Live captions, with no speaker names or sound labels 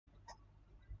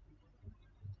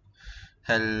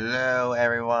Hello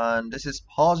everyone, this is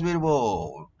Pause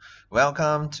Beautiful.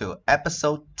 Welcome to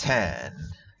episode 10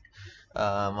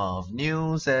 of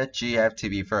News at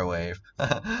GFTV FurWave.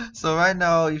 So right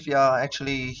now, if y'all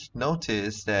actually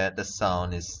notice that the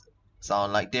sound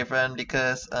like different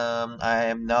because I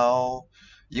am now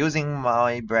using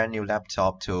my brand new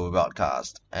laptop to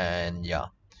broadcast, and yeah,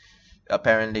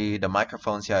 apparently the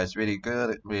microphones here is really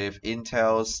good with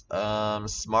Intel's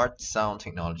smart sound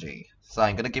technology. So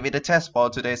I'm gonna give it a test for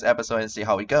today's episode and see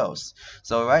how it goes.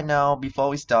 So right now, before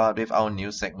we start with our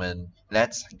news segment,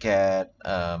 let's get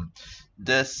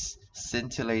this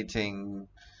scintillating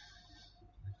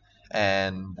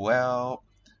and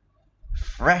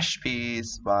fresh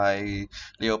piece by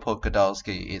Leopold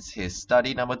Kodolsky. It's his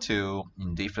study number 2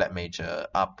 in D flat major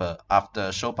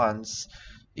after Chopin's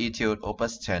Etude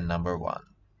Opus 10 number 1.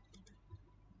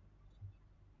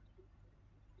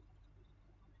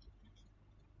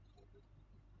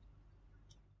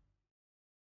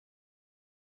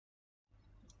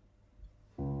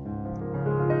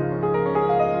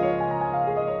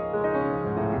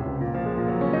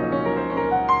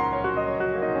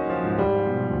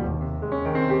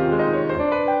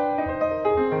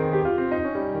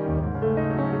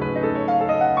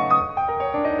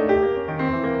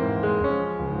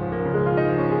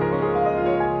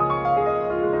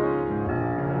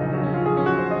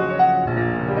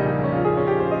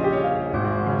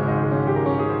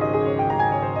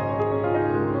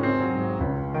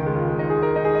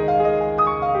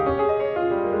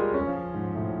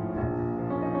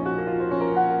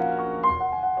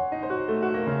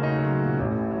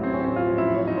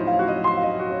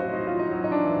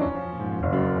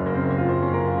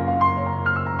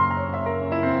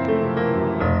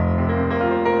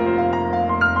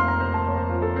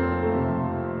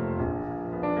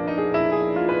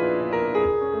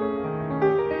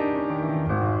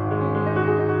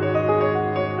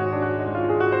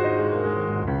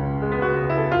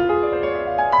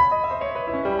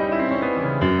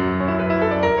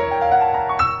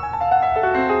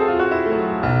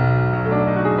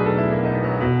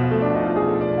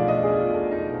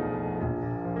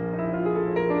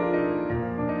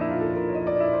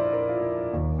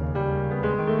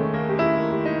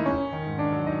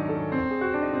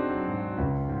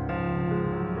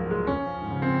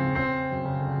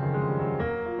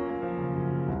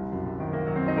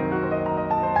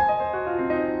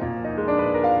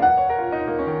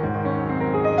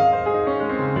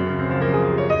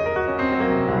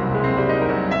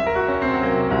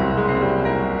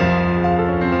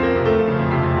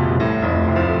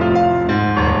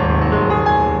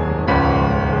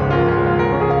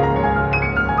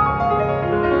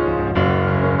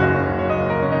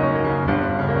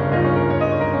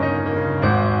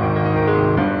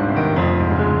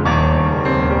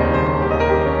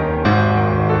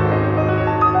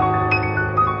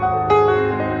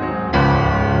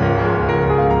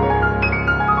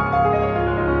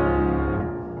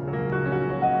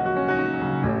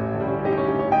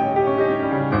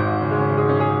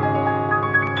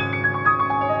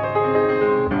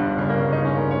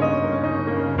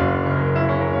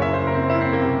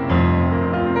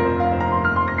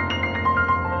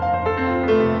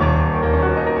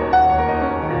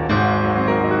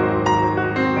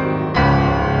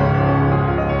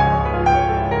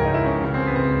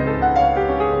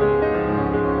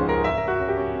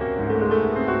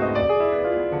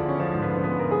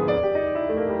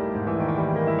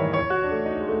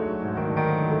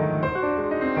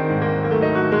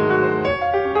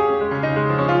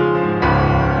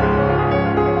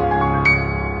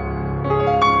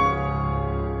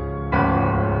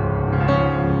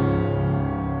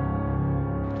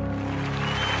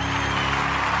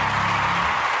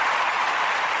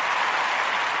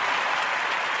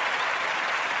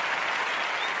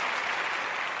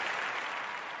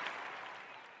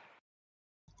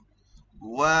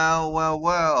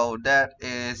 Well, that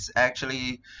is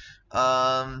actually,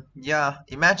 yeah,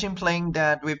 imagine playing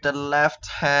that with the left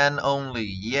hand only.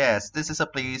 Yes, this is a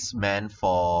piece meant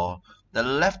for the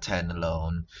left hand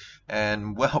alone.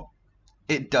 And well,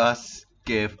 it does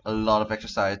give a lot of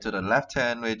exercise to the left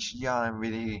hand, which, yeah, I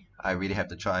really have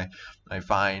to try.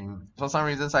 For some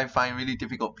reasons, I find really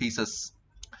difficult pieces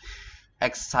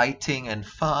exciting and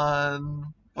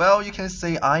fun. Well, you can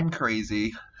say I'm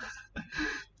crazy.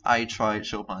 I tried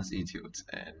Chopin's Etudes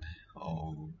and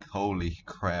oh, holy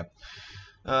crap.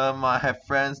 I have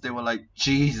friends, they were like,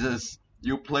 Jesus,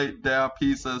 you played their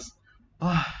pieces.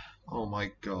 Oh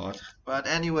my god. But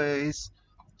anyways,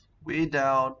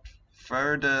 without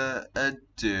further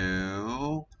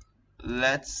ado,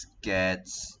 let's get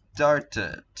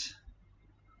started.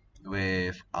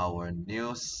 with our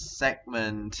new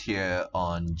segment here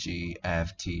on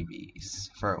GFTV's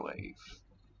FurWave.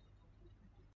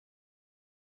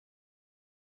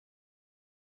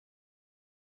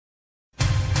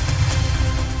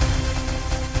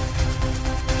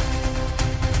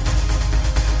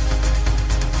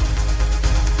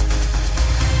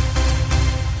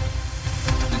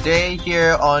 Today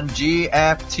here on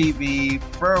GFTV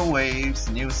FurWave's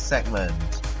news segment.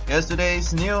 Here's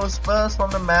today's news first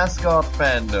from the mascot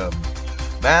fandom.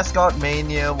 Mascot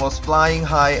Mania was flying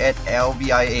high at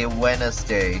LVIA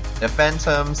Wednesday. The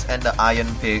Phantoms and the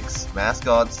Iron Pigs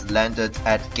mascots landed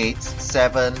at gates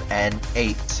 7 and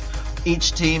 8.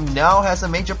 Each team now has a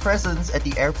major presence at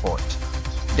the airport.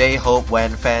 They hope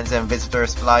when fans and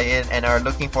visitors fly in and are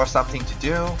looking for something to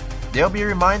do, they'll be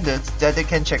reminded that they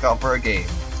can check out for a game.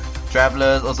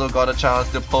 Travelers also got a chance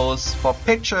to pose for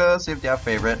pictures with their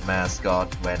favorite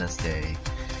mascot Wednesday.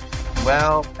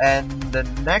 Well, and the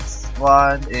next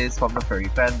one is from the furry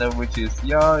fandom, which is,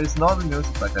 it's not a news,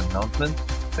 it's like an announcement.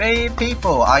 Hey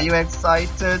people, are you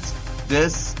excited?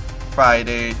 This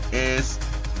Friday is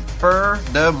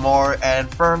Furthermore and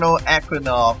Inferno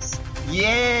Equinox.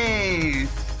 Yay!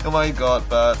 Oh my god,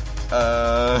 but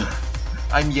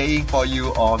I'm yaying for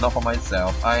you all, not for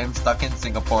myself. I'm stuck in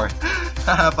Singapore.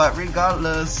 But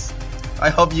regardless, I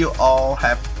hope you all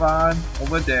have fun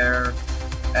over there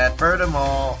at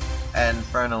Furthermore and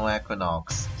Inferno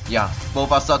Equinox. Yeah,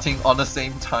 both are starting on the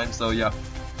same time, so yeah.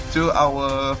 To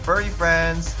our furry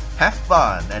friends, have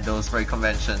fun at those furry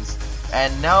conventions.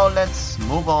 And now let's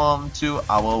move on to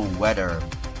our weather.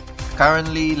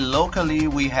 Currently, locally,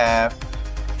 we have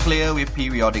clear with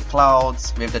periodic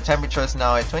clouds, with the temperatures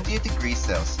now at 28 degrees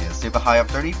Celsius, with a high of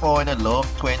 34 and a low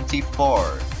of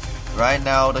 24. Right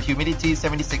now, the humidity is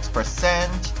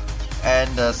 76%,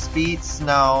 and the speeds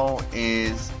now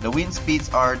the wind speeds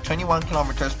are 21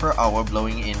 kilometers per hour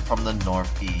blowing in from the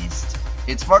northeast.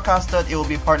 It's forecasted it will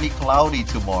be partly cloudy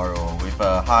tomorrow, with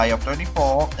a high of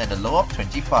 34 and a low of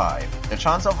 25. The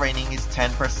chance of raining is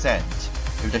 10%.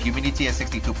 With the humidity at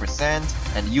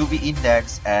 62% and UV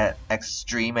index at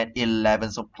extreme at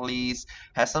 11, so please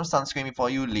have some sunscreen before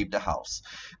you leave the house.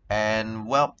 And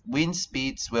well, wind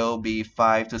speeds will be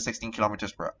 5 to 16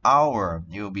 kilometers per hour.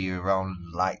 It will be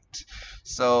around light.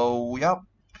 So yep,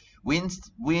 winds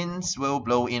will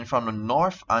blow in from the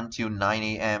north until 9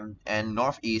 a.m. and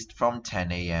northeast from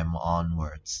 10 a.m.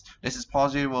 onwards. This is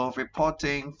Positive Wolf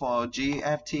reporting for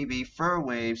GFTV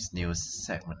FurWave's news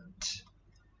segment.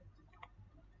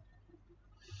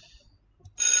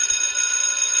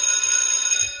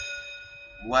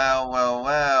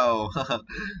 Well.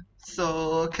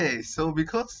 So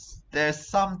because there's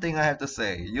something I have to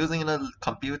say. Using the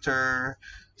computer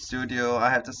studio, I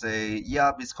have to say,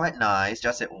 yeah, it's quite nice.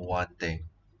 Just that one thing.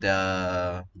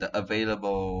 The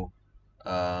available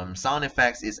sound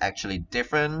effects is actually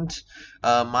different.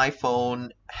 My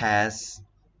phone has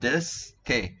this.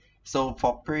 Okay, so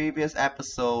for previous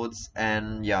episodes,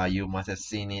 and yeah, you must have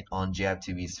seen it on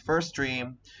GFTV's first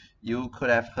stream, you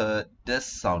could have heard this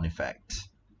sound effect.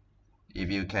 If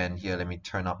you can hear, let me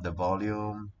turn up the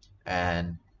volume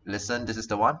and listen. This is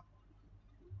the one.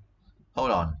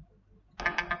 Hold on.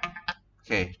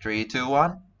 Okay, 3, 2,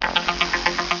 1.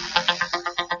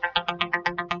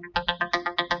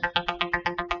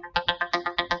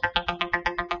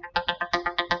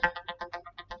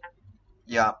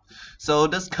 Yeah. So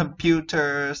this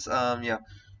computers, the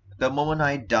moment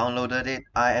I downloaded it,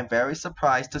 I am very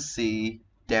surprised to see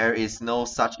there is no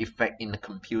such effect in the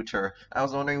computer. I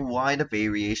was wondering why the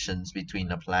variations between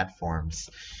the platforms,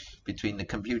 between the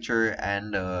computer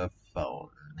and the phone.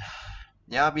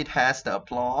 Yeah, it has the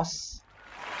applause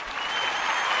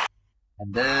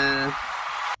and this,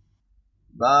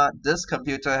 but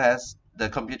the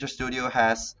computer studio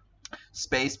has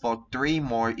space for 3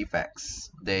 more effects.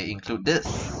 They include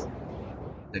this,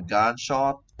 the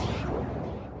gunshot,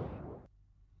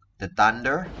 the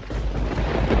thunder,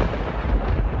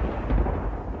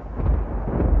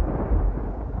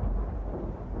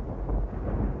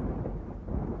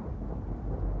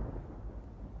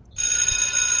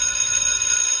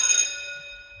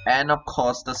 and of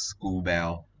course the school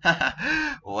bell.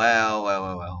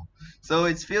 Well. So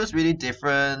it feels really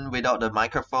different without the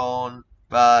microphone,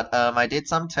 but I did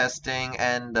some testing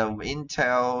and the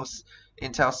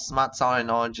Intel Smart Sound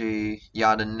Technology,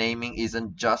 yeah, the naming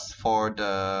isn't just for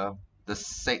the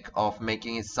sake of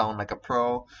making it sound like a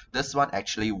pro. This one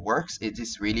actually works. It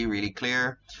is really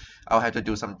clear. I'll have to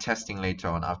do some testing later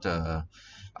on after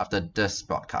this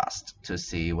broadcast to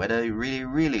see whether it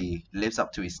really lives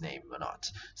up to its name or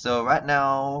not. So right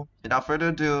now, without further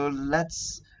ado,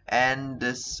 let's end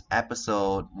this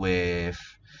episode with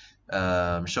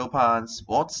Chopin's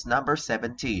Waltz Number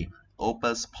 17,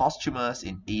 Opus Posthumous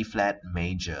in E flat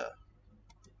major.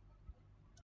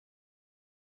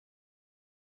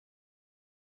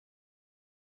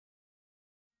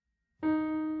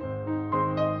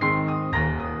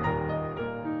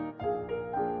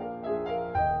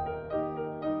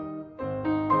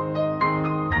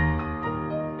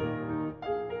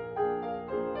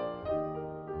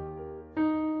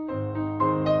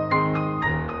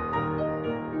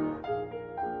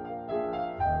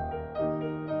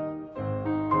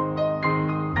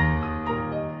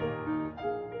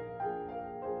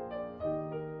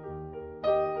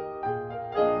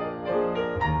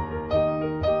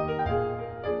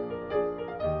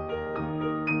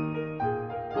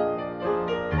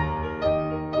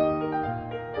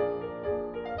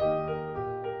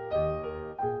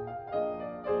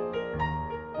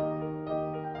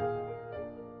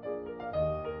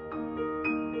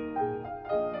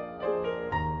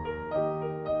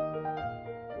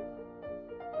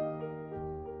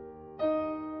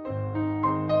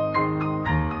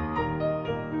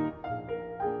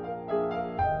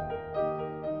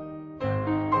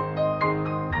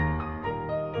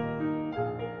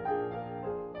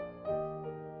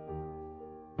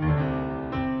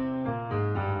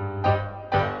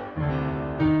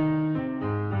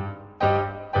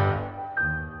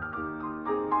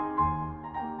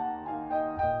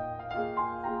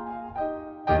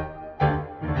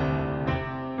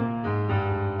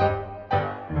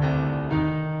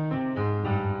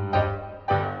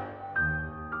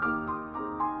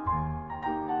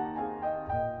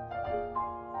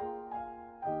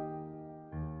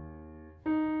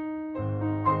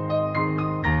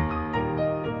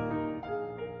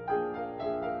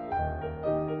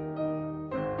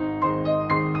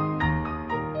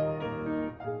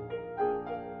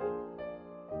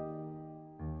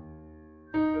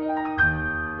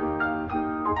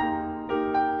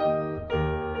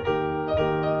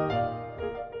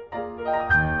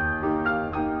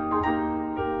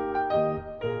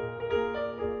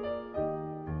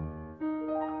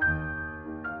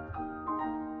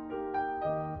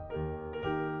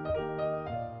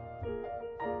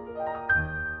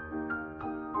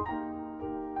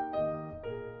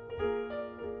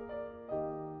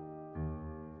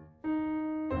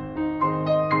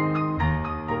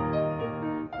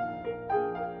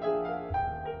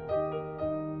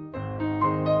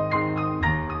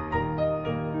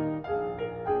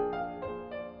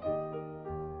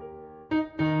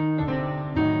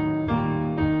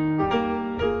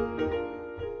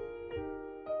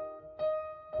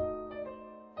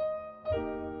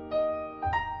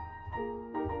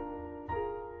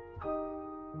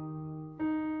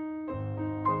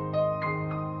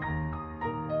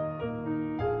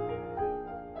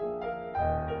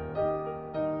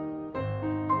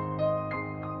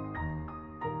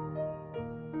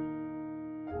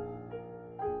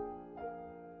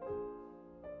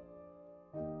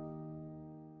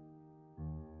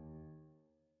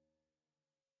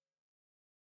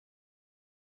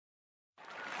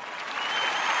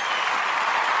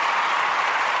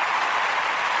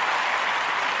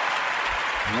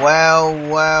 Well.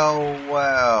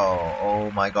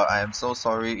 Oh my god, I am so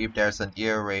sorry if there's an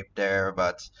ear rape there,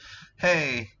 but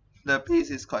hey, the piece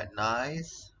is quite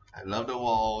nice. I love the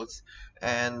waltz.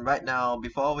 And right now,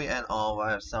 before we end off,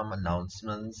 I have some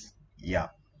announcements. Yeah,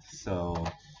 so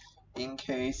in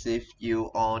case if you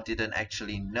all didn't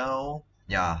actually know,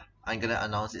 yeah, I'm gonna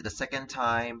announce it the second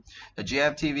time. The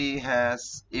GFTV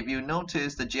has, if you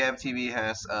notice, the GFTV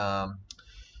has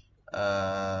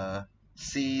uh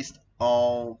ceased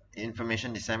all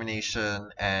information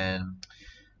dissemination and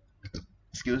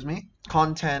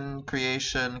content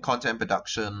creation, content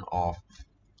production of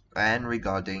and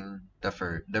regarding the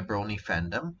Brony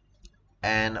fandom,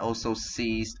 and also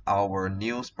ceased our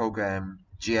news program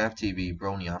GFTV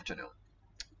Brony Afternoon.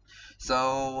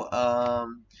 So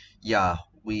yeah,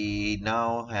 we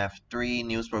now have three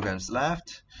news programs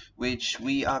left, which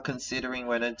we are considering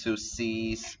whether to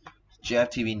cease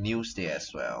GFTV Newsday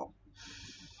as well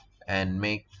and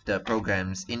make the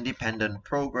programs independent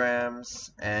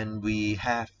programs, and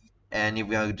if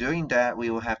we are doing that, we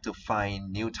will have to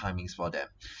find new timings for them.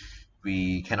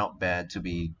 We cannot bear to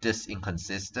be this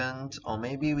inconsistent, or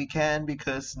maybe we can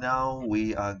because now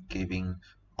we are giving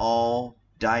all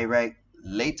direct,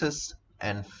 latest,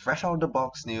 and fresh out of the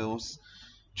box news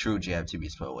through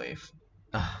GFTV's FurWave.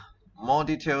 More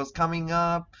details coming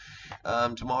up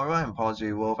tomorrow, and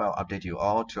Positive Wolf. I'll update you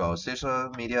all to our social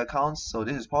media accounts. So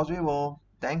this is Positive Wolf.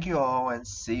 Thank you all and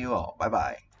see you all. Bye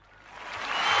bye.